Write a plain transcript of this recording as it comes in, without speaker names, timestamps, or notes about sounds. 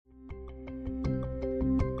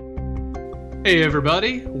Hey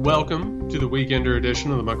everybody, welcome to the Weekender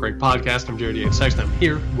edition of the Muckrake Podcast. I'm Jared Yates Sexton. I'm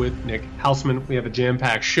here with Nick Hausman. We have a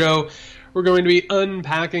jam-packed show. We're going to be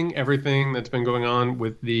unpacking everything that's been going on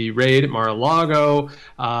with the raid at Mar-a-Lago,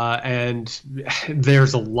 and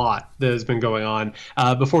there's a lot that has been going on.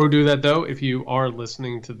 Before we do that, though, if you are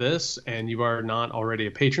listening to this and you are not already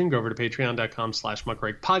a patron, go over to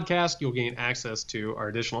patreon.com/muckrakepodcast. You'll gain access to our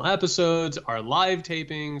additional episodes, our live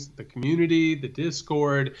tapings, the community, the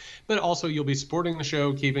Discord, but also you'll be supporting the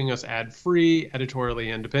show, keeping us ad-free, editorially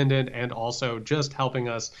independent, and also just helping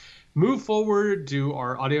us move forward, do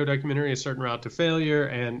our audio documentary, A Certain Route to Failure,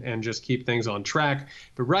 and just keep things on track.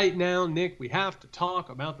 But right now, Nick, we have to talk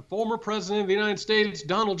about the former president of the United States,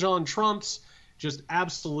 Donald John Trump's just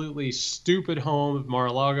absolutely stupid home of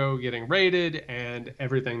Mar-a-Lago getting raided and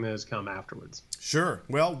everything that has come afterwards. Sure.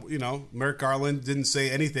 Well, Merrick Garland didn't say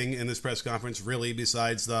anything in this press conference, really,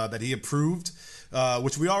 besides that he approved,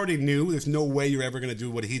 which we already knew. There's no way you're ever going to do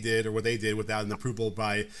what he did or what they did without an approval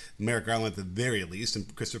by Merrick Garland at the very least,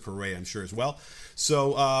 and Christopher Wray, I'm sure, as well.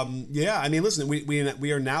 So, listen,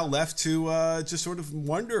 we are now left to just sort of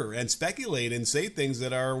wonder and speculate and say things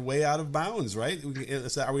that are way out of bounds, right?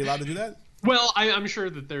 Are we allowed to do that? Well, I'm sure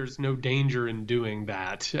that there's no danger in doing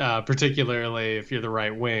that, particularly if you're the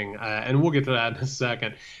right wing, and we'll get to that in a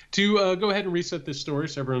second. To go ahead and reset this story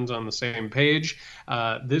so everyone's on the same page,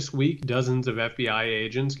 this week, dozens of FBI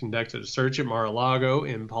agents conducted a search at Mar-a-Lago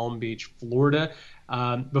in Palm Beach, Florida,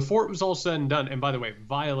 before it was all said and done, and by the way,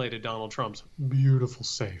 violated Donald Trump's beautiful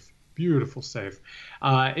safe. Beautiful safe.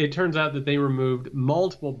 It turns out that they removed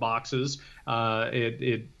multiple boxes.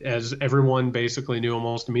 As everyone basically knew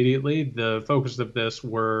almost immediately, the focus of this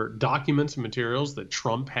were documents and materials that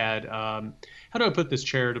Trump had, how do I put this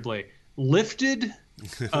charitably, lifted,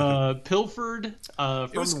 pilfered from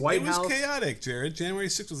the White House. It was chaotic, Jared. January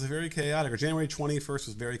 6th was very chaotic, or January 21st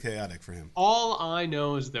was very chaotic for him. All I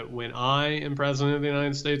know is that when I am president of the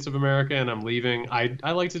United States of America and I'm leaving,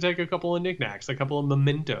 I like to take a couple of knickknacks, a couple of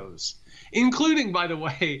mementos, including, by the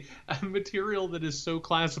way, a material that is so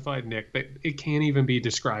classified, Nick, that it can't even be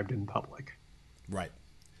described in public. Right.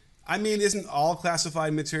 I mean, isn't all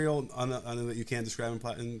classified material on that you can't describe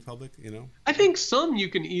in public, I think some you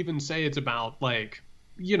can even say it's about,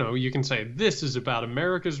 you can say this is about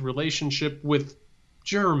America's relationship with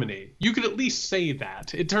Germany. You could at least say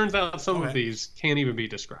that. It turns out some of these can't even be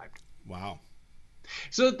described. Wow.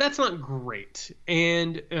 So that's not great.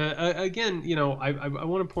 And again, I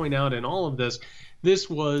want to point out in all of this, this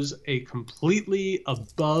was a completely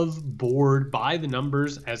above board, by the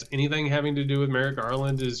numbers, as anything having to do with Merrick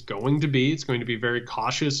Garland is going to be. It's going to be very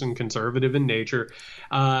cautious and conservative in nature.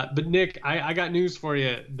 But Nick, I got news for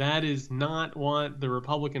you. That is not what the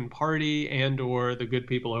Republican Party and or the good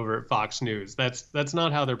people over at Fox News. That's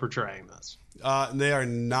not how they're portraying this. They are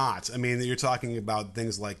not. I mean, you're talking about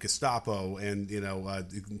things like Gestapo and,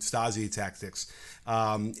 Stasi tactics.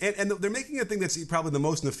 And they're making a thing that's probably the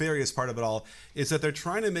most nefarious part of it all is that they're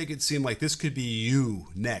trying to make it seem like this could be you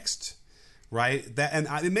next, right?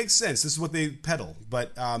 It makes sense. This is what they peddle.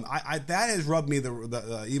 But that has rubbed me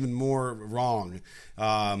the even more wrong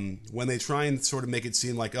when they try and sort of make it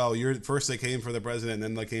seem like, first they came for the president and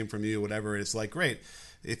then they came from you, whatever. It's like, great.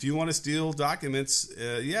 If you want to steal documents,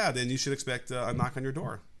 then you should expect a knock on your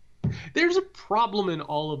door. There's a problem in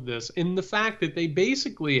all of this in the fact that they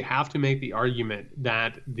basically have to make the argument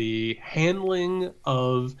that the handling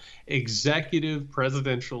of executive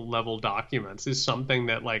presidential level documents is something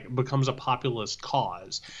that becomes a populist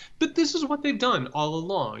cause. But this is what they've done all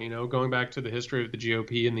along. Going back to the history of the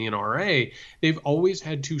GOP and the NRA, they've always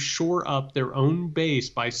had to shore up their own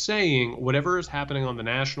base by saying whatever is happening on the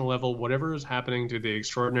national level, whatever is happening to the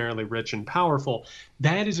extraordinarily rich and powerful,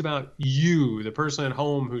 that is about you, the person at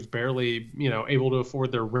home who's barely, able to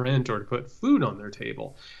afford their rent or to put food on their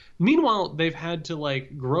table. Meanwhile, they've had to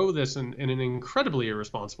grow this in an incredibly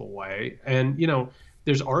irresponsible way. And,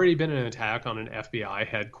 there's already been an attack on an FBI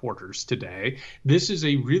headquarters today. This is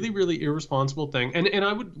a really, really irresponsible thing. And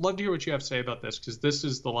I would love to hear what you have to say about this, because this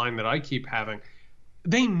is the line that I keep having.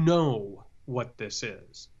 They know what this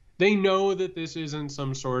is. They know that this isn't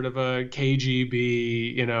some sort of a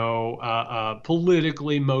KGB,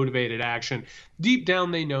 politically motivated action. Deep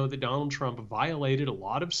down, they know that Donald Trump violated a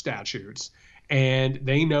lot of statutes, and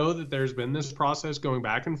they know that there's been this process going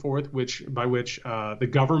back and forth, by which the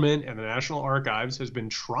government and the National Archives has been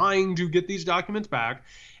trying to get these documents back,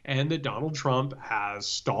 and that Donald Trump has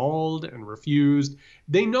stalled and refused.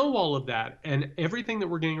 They know all of that, and everything that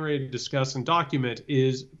we're getting ready to discuss and document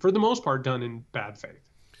is, for the most part, done in bad faith.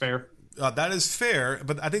 Fair? That is fair,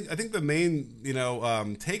 but I think the main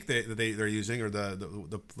take that they're using, or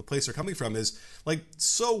the place they're coming from, is like,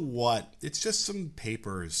 so what? It's just some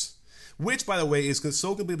papers. Which, by the way, is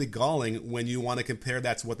so completely galling when you want to compare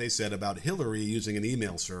that to what they said about Hillary using an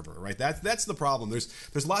email server, right? That's the problem.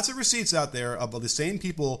 There's lots of receipts out there of the same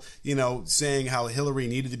people, saying how Hillary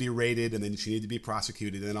needed to be raided and then she needed to be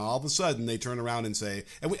prosecuted, and all of a sudden they turn around and say,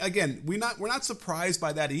 and we're not surprised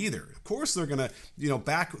by that either. Of course, they're gonna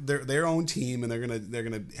back their own team, and they're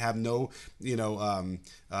gonna have no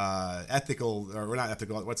ethical, or not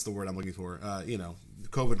ethical. What's the word I'm looking for?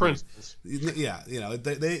 COVID principles. Yeah,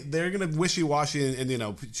 they're going to wishy-washy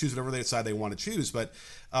and choose whatever side they want to choose. But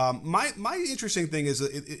my interesting thing is,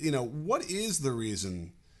 what is the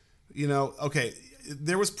reason? Okay,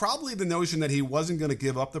 there was probably the notion that he wasn't going to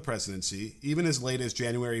give up the presidency, even as late as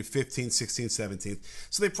January 15th, 16th, 17th.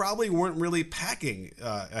 So they probably weren't really packing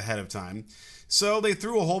ahead of time. So they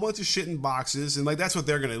threw a whole bunch of shit in boxes, and that's what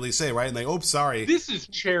they're going to at least say, right? And they, sorry. This is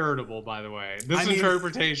charitable, by the way. This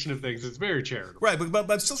interpretation of things is very charitable, right? But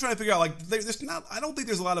I'm still trying to figure out, there's not. I don't think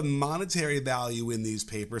there's a lot of monetary value in these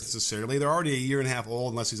papers necessarily. They're already a year and a half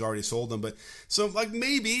old, unless he's already sold them. But so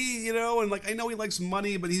maybe and I know he likes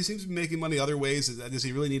money, but he seems to be making money other ways. Does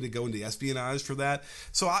he really need to go into espionage for that?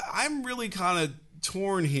 So I'm really kind of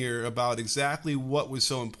torn here about exactly what was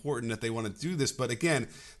so important that they want to do this. But again,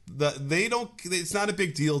 it's not a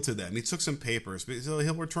big deal to them. He took some papers, but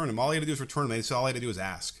he'll return them. All he had to do is return them. So all he had to do is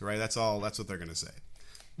ask, right? That's what they're going to say.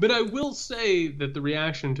 But I will say that the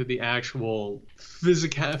reaction to the actual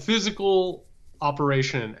physical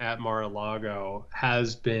operation at Mar-a-Lago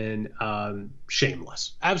has been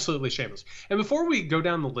shameless, absolutely shameless. And before we go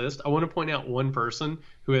down the list, I want to point out one person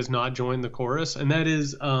who has not joined the chorus, and that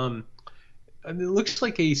is it looks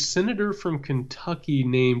like a senator from Kentucky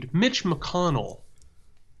named Mitch McConnell.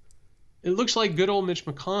 It looks like good old Mitch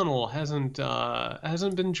McConnell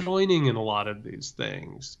hasn't been joining in a lot of these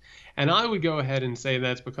things. And I would go ahead and say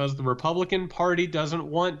that's because the Republican Party doesn't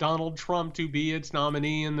want Donald Trump to be its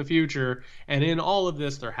nominee in the future. And in all of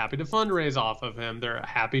this, they're happy to fundraise off of him. They're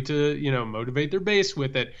happy to, motivate their base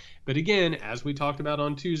with it. But again, as we talked about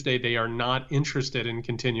on Tuesday, they are not interested in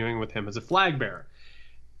continuing with him as a flag bearer.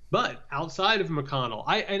 But outside of McConnell,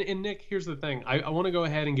 and Nick, here's the thing. I want to go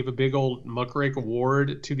ahead and give a big old muckrake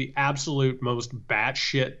award to the absolute most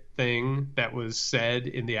batshit thing that was said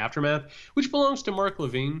in the aftermath, which belongs to Mark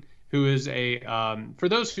Levine, who is for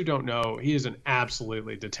those who don't know, he is an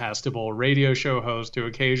absolutely detestable radio show host who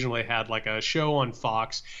occasionally had like a show on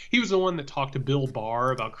Fox. He was the one that talked to Bill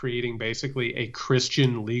Barr about creating basically a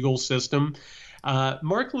Christian legal system.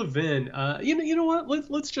 Mark Levine, you know what?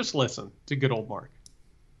 Let's just listen to good old Mark.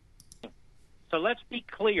 So let's be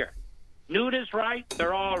clear. Newt is right.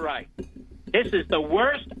 They're all right. This is the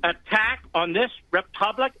worst attack on this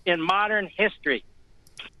republic in modern history.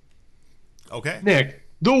 Okay. Nick,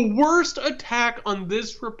 the worst attack on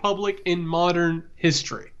this republic in modern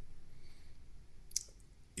history.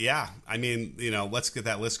 Yeah, I mean, let's get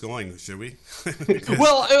that list going, should we?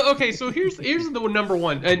 Well, okay, so here's the number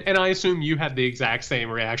one, and I assume you had the exact same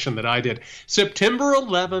reaction that I did. September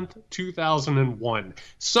 11th, 2001,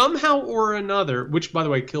 somehow or another, which, by the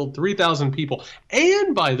way, killed 3,000 people,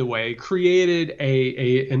 and, by the way, created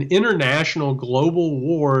an international global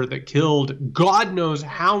war that killed God knows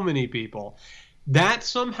how many people. That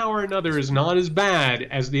somehow or another is not as bad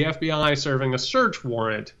as the FBI serving a search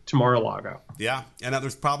warrant to Mar-a-Lago. Yeah, and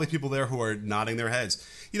there's probably people there who are nodding their heads.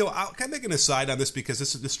 I'll kind of make an aside on this because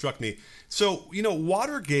this struck me. So,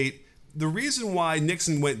 Watergate, the reason why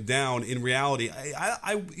Nixon went down in reality,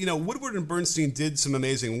 Woodward and Bernstein did some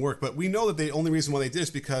amazing work, but we know that the only reason why they did is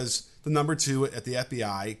because the number two at the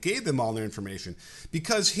FBI gave them all their information.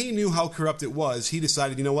 Because he knew how corrupt it was, he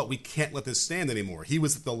decided, we can't let this stand anymore. He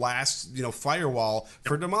was the last, firewall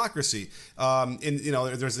for democracy.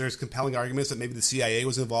 There's compelling arguments that maybe the CIA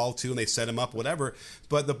was involved too, and they set him up, whatever.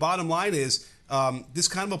 But the bottom line is, this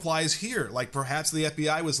kind of applies here. Like perhaps the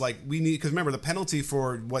FBI was like, we need, because remember the penalty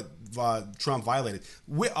for what Trump violated.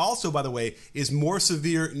 Also, by the way, is more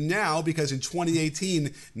severe now because in 2018,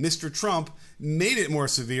 Mr. Trump made it more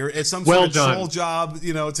severe as some sort of sole job,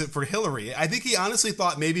 for Hillary. I think he honestly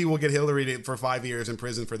thought maybe we'll get Hillary for 5 years in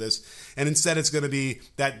prison for this, and instead it's going to be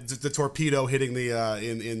the torpedo hitting the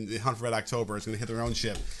in Hunt for Red October. It's going to hit their own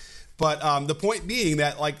ship. But the point being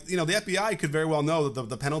that, the FBI could very well know that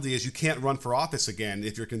the penalty is you can't run for office again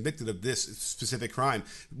if you're convicted of this specific crime,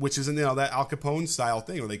 which is, that Al Capone style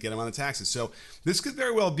thing where they get him on the taxes. So this could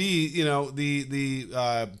very well be,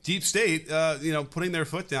 the deep state, putting their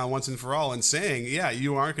foot down once and for all and saying, yeah,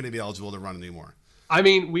 you aren't going to be eligible to run anymore. I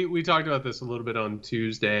mean, we talked about this a little bit on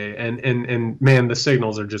Tuesday, and man, the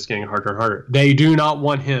signals are just getting harder and harder. They do not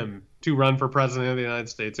want him to run for president of the United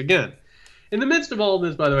States again. In the midst of all of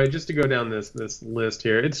this, by the way, just to go down this list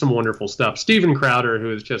here, it's some wonderful stuff. Steven Crowder,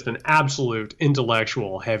 who is just an absolute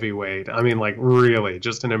intellectual heavyweight. I mean, like, really,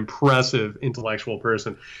 just an impressive intellectual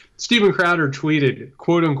person. Steven Crowder tweeted,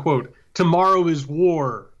 quote unquote, "Tomorrow is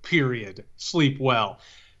war, period. Sleep well."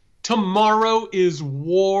 Tomorrow is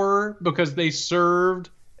war because they served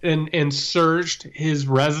and searched his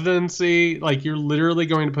residency. Like, you're literally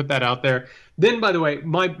going to put that out there. Then, by the way,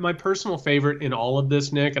 my personal favorite in all of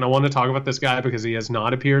this, Nick, and I want to talk about this guy because he has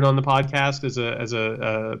not appeared on the podcast as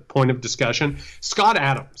a point of discussion, Scott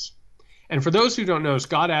Adams. And for those who don't know,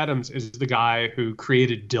 Scott Adams is the guy who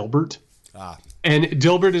created Dilbert. And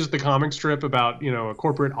Dilbert is the comic strip about, a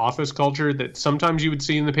corporate office culture that sometimes you would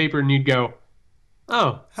see in the paper and you'd go,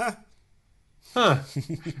 oh, huh.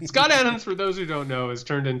 Scott Adams, for those who don't know, has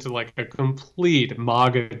turned into like a complete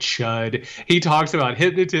MAGA chud. He talks about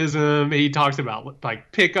hypnotism. He talks about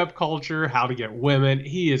like pickup culture, how to get women.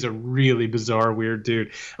 He is a really bizarre, weird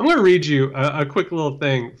dude. I'm going to read you a quick little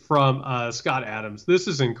thing from Scott Adams. This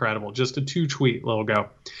is incredible. Just a 2-tweet little go.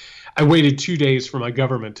 "I waited 2 days for my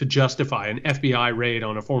government to justify an FBI raid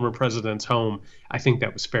on a former president's home. I think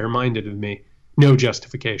that was fair-minded of me. No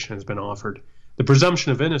justification has been offered. The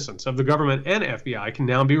presumption of innocence of the government and FBI can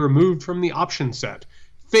now be removed from the option set.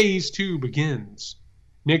 Phase 2 begins."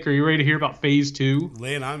 Nick, are you ready to hear about Phase 2?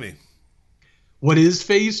 Lay it on me. What is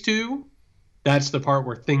Phase 2? That's the part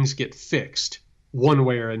where things get fixed, one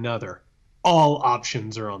way or another. All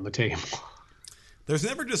options are on the table. There's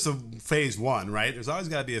never just a Phase 1, right? There's always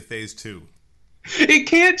got to be a Phase 2. It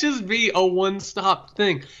can't just be a one-stop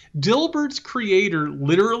thing. Dilbert's creator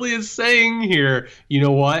literally is saying here, you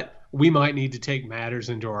know what? We might need to take matters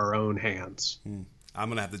into our own hands. I'm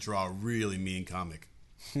going to have to draw a really mean comic.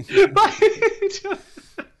 Thanks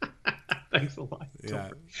a lot.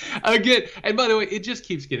 Yeah. Again, and by the way, it just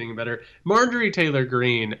keeps getting better. Marjorie Taylor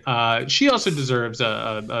Greene, she also deserves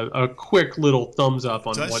a quick little thumbs up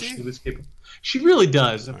on what she was capable. She really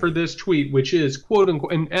does for this tweet, which is quote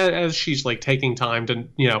unquote, and as she's like taking time to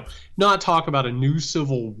not talk about a new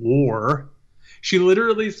civil war. She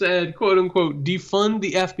literally said, quote unquote, "defund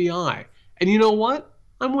the FBI." And you know what?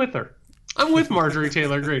 I'm with her. I'm with Marjorie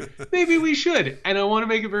Taylor Greene. Maybe we should. And I want to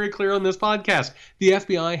make it very clear on this podcast. The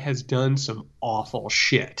FBI has done some awful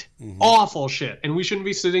shit. Awful shit. And we shouldn't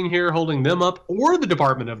be sitting here holding them up or the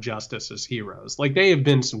Department of Justice as heroes. Like, they have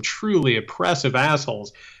been some truly oppressive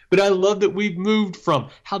assholes. But I love that we've moved from,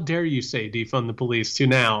 how dare you say defund the police, to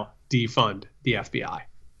now defund the FBI.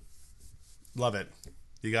 Love it.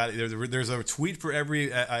 You got it. There's a tweet for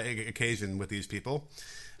every occasion with these people.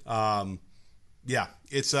 Yeah,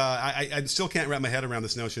 it's I still can't wrap my head around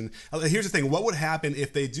this notion. Here's the thing: what would happen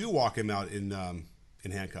if they do walk him out in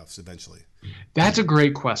handcuffs eventually? That's a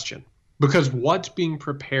great question, because what's being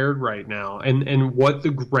prepared right now, and what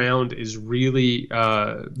the ground is really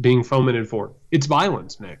being fomented for, it's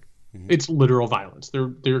violence, Nick. It's literal violence.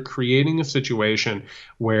 They're creating a situation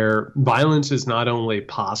where violence is not only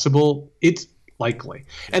possible, it's likely.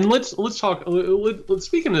 And let's talk.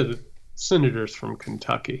 Speaking of the senators from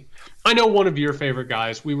Kentucky, I know one of your favorite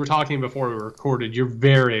guys. We were talking before we recorded. You're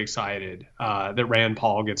very excited that Rand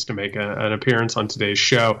Paul gets to make an appearance on today's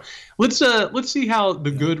show. Let's see how the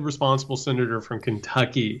good, responsible senator from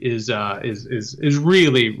Kentucky is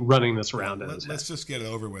really running this around. Let's just get it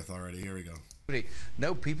over with already. Here we go.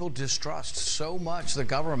 No, people distrust so much the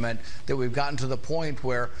government that we've gotten to the point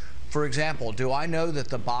where, for example, do I know that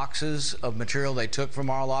the boxes of material they took from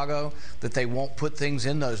Mar-a-Lago, that they won't put things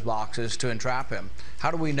in those boxes to entrap him? How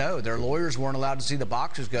do we know? Their lawyers weren't allowed to see the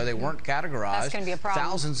boxes go. They weren't categorized. That's going to be a problem.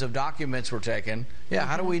 Thousands of documents were taken. Yeah,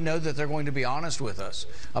 how do we know that they're going to be honest with us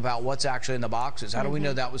about what's actually in the boxes? How do we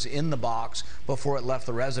know that was in the box before it left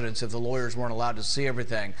the residence if the lawyers weren't allowed to see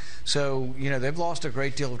everything? So, they've lost a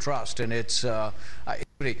great deal of trust, and it's no.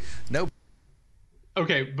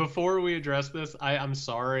 Okay, before we address this, I'm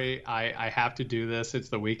sorry. I have to do this. It's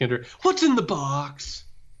the Weekender. What's in the box?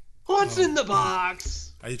 What's in the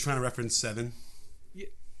box? Are you trying to reference Seven? Yeah,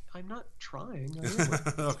 I'm not trying.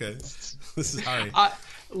 Okay. This is sorry.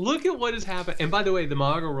 Look at what has happened. And by the way, the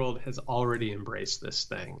MAGA world has already embraced this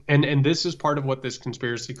thing. And this is part of what this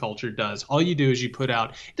conspiracy culture does. All you do is you put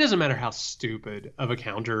out, it doesn't matter how stupid of a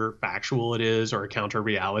counterfactual it is or a counter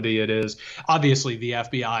reality it is. Obviously, the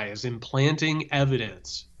FBI is implanting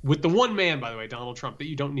evidence with the one man, by the way, Donald Trump, that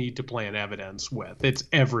you don't need to plant evidence with. It's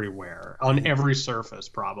everywhere, on every surface,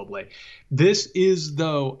 probably. This is,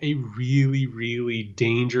 though, a really, really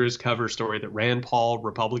dangerous cover story that Rand Paul,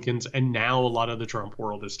 Republicans, and now a lot of the Trump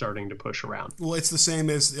world is starting to push around. Well, it's the same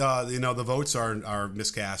as, the votes are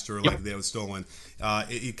miscast or like they were stolen.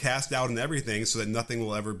 It cast out in everything so that nothing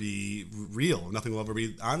will ever be real. Nothing will ever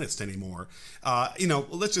be honest anymore.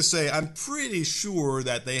 Let's just say I'm pretty sure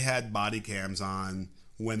that they had body cams on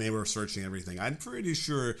when they were searching everything. I'm pretty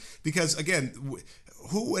sure, because again,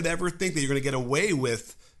 who would ever think that you're going to get away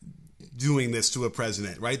with doing this to a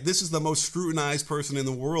president, right? This is the most scrutinized person in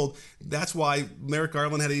the world. That's why Merrick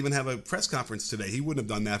Garland had to even have a press conference today. He wouldn't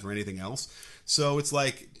have done that for anything else. So it's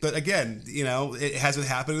like, but again, it hasn't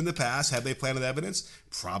happened in the past. Have they planted evidence?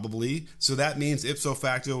 Probably. So that means ipso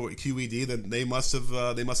facto QED that they must have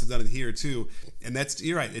done it here too. And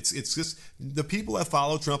you're right. It's just the people that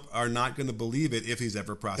follow Trump are not going to believe it if he's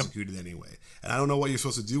ever prosecuted anyway. And I don't know what you're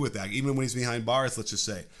supposed to do with that. Even when he's behind bars, let's just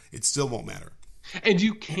say, it still won't matter. And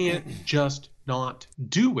you can't just not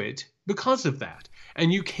do it because of that.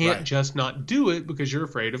 And you can't just not do it because you're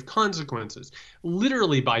afraid of consequences.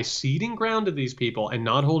 Literally, by ceding ground to these people and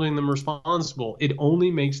not holding them responsible, it only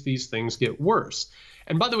makes these things get worse.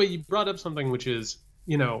 And by the way, you brought up something which is,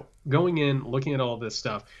 going in, looking at all this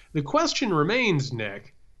stuff. The question remains,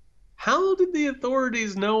 Nick, how did the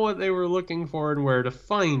authorities know what they were looking for and where to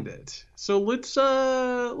find it? So let's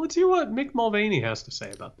hear what Mick Mulvaney has to say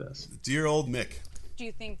about this. Dear old Mick. Do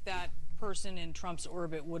you think that person in Trump's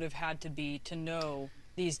orbit would have had to be to know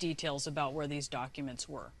these details about where these documents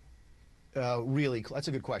were? That's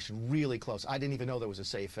a good question. Really close. I didn't even know there was a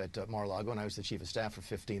safe at Mar-a-Lago, and I was the chief of staff for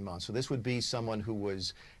 15 months. So this would be someone who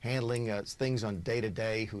was handling things on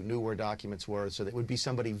day-to-day, who knew where documents were. So that would be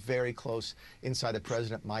somebody very close inside the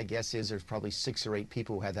president. My guess is there's probably 6 or 8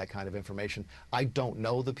 people who had that kind of information. I don't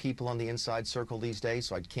know the people on the inside circle these days,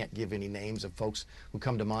 so I can't give any names of folks who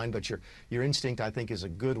come to mind. But your instinct, I think, is a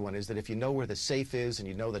good one, is that if you know where the safe is and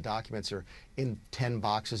you know the documents are in 10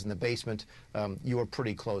 boxes in the basement, you are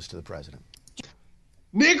pretty close to the president.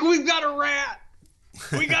 Nick, we've got a rat.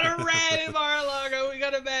 We got a rat in Mar-a-Lago. We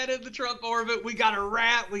got a bat in the Trump orbit. We got a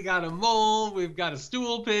rat. We got a mole. We've got a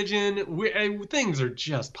stool pigeon. Things are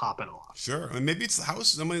just popping off. Sure. I mean, maybe it's the house.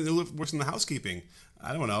 Somebody who works in the housekeeping.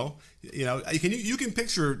 I don't know. You can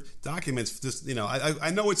picture documents. Just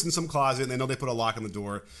I know it's in some closet, and I know they put a lock on the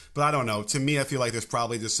door. But I don't know. To me, I feel like there's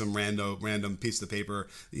probably just some random piece of paper.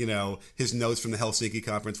 His notes from the Helsinki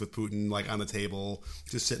conference with Putin, like on the table,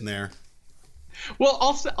 just sitting there. Well,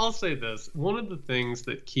 I'll say this. One of the things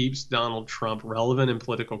that keeps Donald Trump relevant in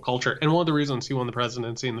political culture, and one of the reasons he won the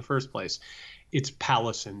presidency in the first place, it's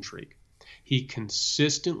palace intrigue. He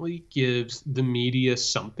consistently gives the media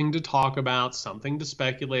something to talk about, something to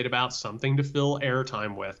speculate about, something to fill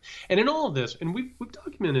airtime with. And in all of this, and we've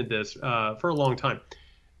documented this for a long time,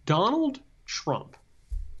 Donald Trump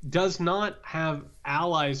does not have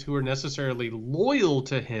allies who are necessarily loyal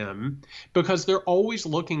to him because they're always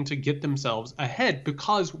looking to get themselves ahead.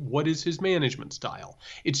 Because what is his management style?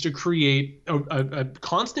 It's to create a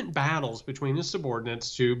constant battles between his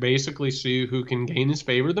subordinates to basically see who can gain his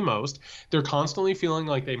favor the most. They're constantly feeling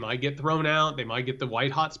like they might get thrown out. They might get the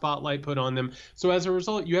white hot spotlight put on them. So as a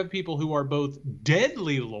result, you have people who are both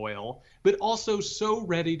deadly loyal but also so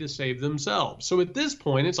ready to save themselves. So at this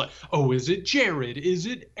point, it's like, oh, is it Jared? Is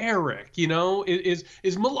it Eric?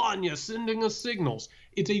 Is Melania sending us signals?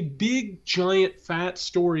 It's a big, giant, fat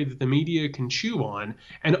story that the media can chew on.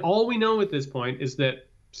 And all we know at this point is that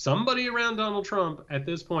somebody around Donald Trump at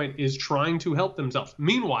this point is trying to help themselves.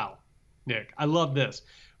 Meanwhile, Nick, I love this.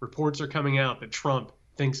 Reports are coming out that Trump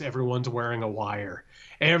thinks everyone's wearing a wire.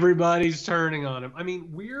 Everybody's turning on him. I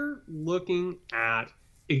mean, we're looking at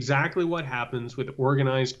exactly what happens with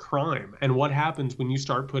organized crime and what happens when you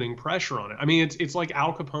start putting pressure on it. I mean, it's like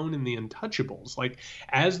Al Capone in The Untouchables. Like,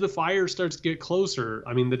 as the fire starts to get closer,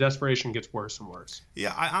 I mean, the desperation gets worse and worse.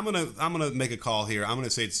 Yeah, I'm gonna make a call here. I'm gonna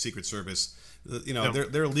say it's Secret Service.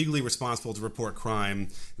 They're legally responsible to report crime.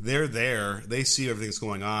 They're there. They see everything that's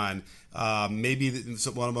going on. Maybe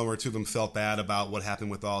one of them or two of them felt bad about what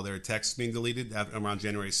happened with all their texts being deleted around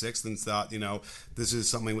January 6th and thought, this is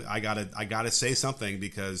something I gotta say something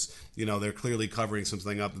because they're clearly covering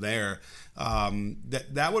something up there.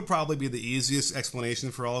 That would probably be the easiest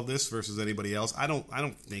explanation for all of this versus anybody else. I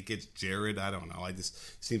don't think it's Jared. I don't know.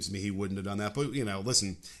 Seems to me he wouldn't have done that. But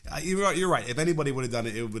listen, you're right. If anybody would have done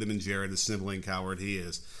it, it would have been Jared, the sniveling coward he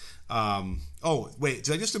is. Oh, wait,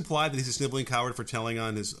 did I just imply that he's a sniveling coward for telling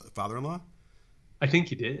on his father-in-law? I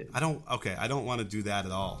think you did. I don't want to do that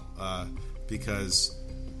at all, because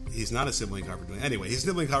He's not a sniveling coward. Anyway, he's a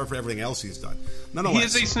sniveling coward for everything else he's done. He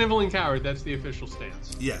Nonetheless, is a sniveling coward. That's the official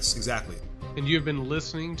stance. Yes, exactly. And you have been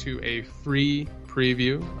listening to a free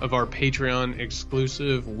preview of our Patreon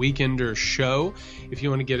exclusive Weekender show. If you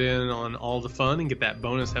want to get in on all the fun and get that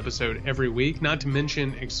bonus episode every week, not to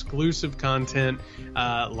mention exclusive content,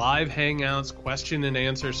 live hangouts, question and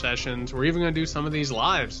answer sessions. We're even going to do some of these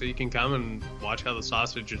live, so you can come and watch how the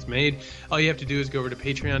sausage is made. All you have to do is go over to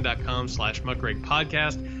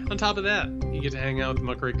patreon.com/muckrakepodcast. On top of that, you get to hang out with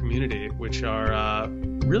the Muckrake community, which are a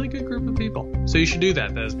really good group of people. So you should do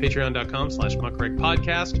that. That is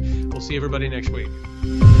patreon.com/muckrakepodcast. We'll see everybody next week.